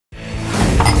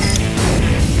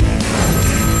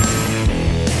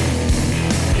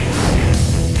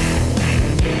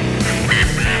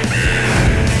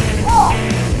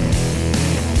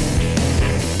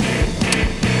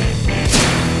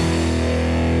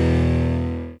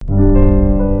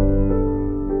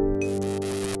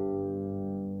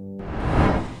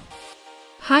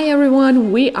Hi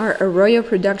everyone, we are Arroyo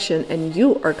Production and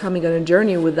you are coming on a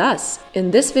journey with us.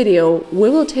 In this video, we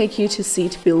will take you to see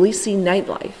Tbilisi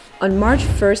Nightlife. On March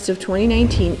 1st of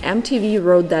 2019, MTV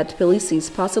wrote that Tbilisi is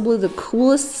possibly the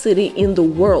coolest city in the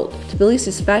world.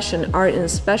 Tbilisi's fashion, art, and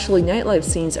especially nightlife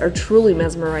scenes are truly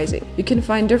mesmerizing. You can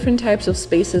find different types of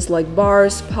spaces like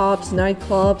bars, pubs,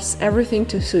 nightclubs, everything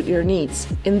to suit your needs.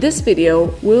 In this video,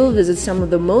 we will visit some of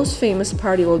the most famous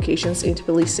party locations in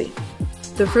Tbilisi.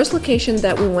 The first location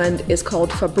that we went is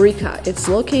called Fabrika. It's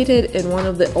located in one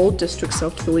of the old districts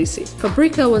of Tbilisi.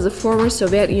 Fabrika was a former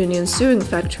Soviet Union sewing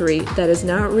factory that is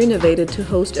now renovated to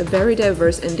host a very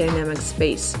diverse and dynamic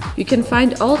space. You can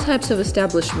find all types of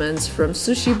establishments, from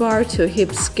sushi bar to a hip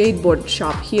skateboard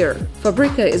shop here.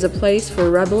 Fabrika is a place for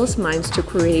rebellious minds to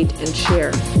create and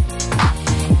share.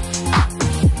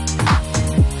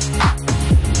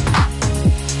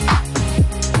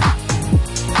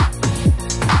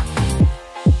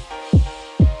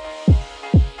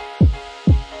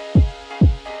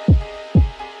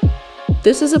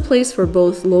 This is a place for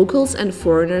both locals and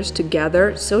foreigners to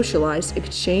gather, socialize,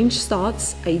 exchange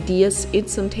thoughts, ideas, eat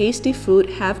some tasty food,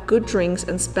 have good drinks,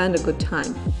 and spend a good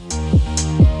time.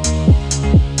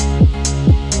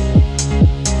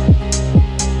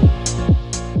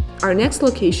 Our next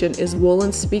location is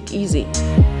Woland Speakeasy.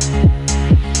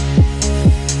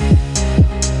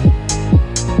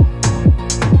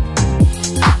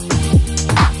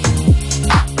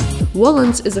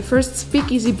 Woland's is the first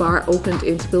speakeasy bar opened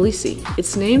in Tbilisi.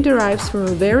 Its name derives from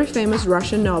a very famous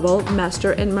Russian novel,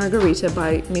 Master and Margarita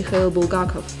by Mikhail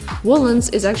Bulgakov. Woland's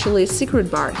is actually a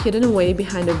secret bar hidden away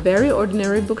behind a very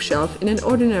ordinary bookshelf in an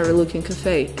ordinary-looking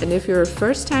cafe, and if you're a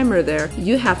first-timer there,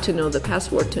 you have to know the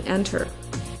password to enter.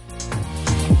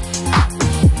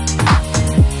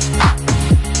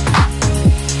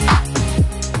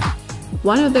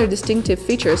 One of their distinctive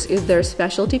features is their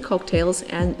specialty cocktails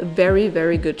and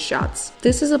very good shots.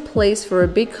 This is a place for a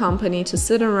big company to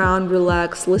sit around,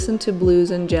 relax, listen to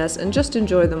blues and jazz, and just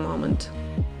enjoy the moment.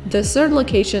 The third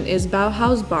location is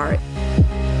Bauhaus Bar.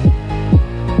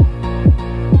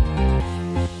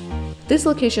 This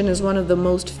location is one of the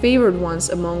most favored ones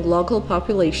among local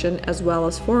population as well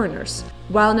as foreigners.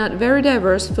 While not very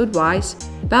diverse food-wise,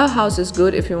 Bauhaus is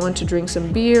good if you want to drink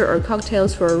some beer or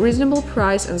cocktails for a reasonable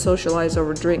price and socialize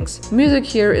over drinks. Music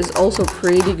here is also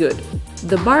pretty good.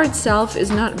 The bar itself is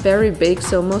not very big,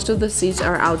 so most of the seats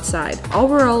are outside.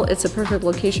 Overall, it's a perfect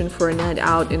location for a night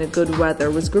out in a good weather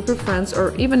with a group of friends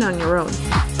or even on your own.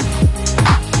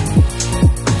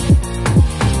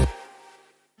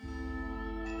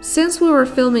 Since we were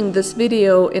filming this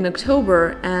video in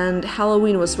October and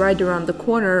Halloween was right around the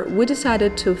corner, we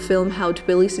decided to film how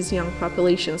Tbilisi's young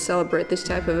population celebrate this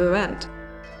type of event.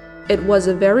 It was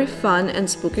a very fun and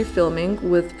spooky filming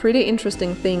with pretty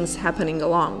interesting things happening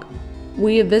along.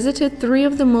 We visited three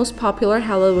of the most popular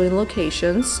Halloween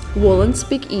locations: Woland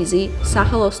Speakeasy,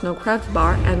 Sakhelosno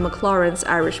Bar, and MacLaren's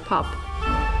Irish Pub.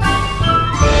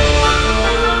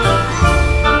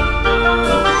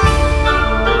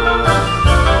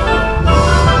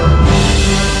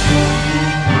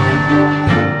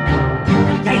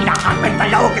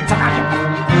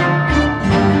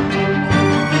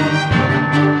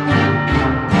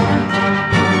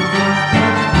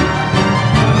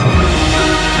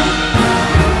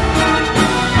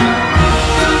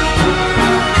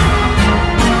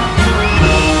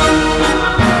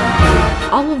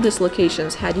 All of these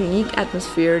locations had unique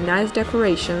atmosphere, nice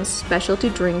decorations, specialty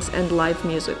drinks, and live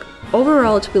music.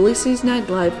 Overall, Tbilisi's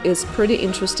nightlife is pretty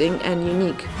interesting and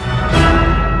unique.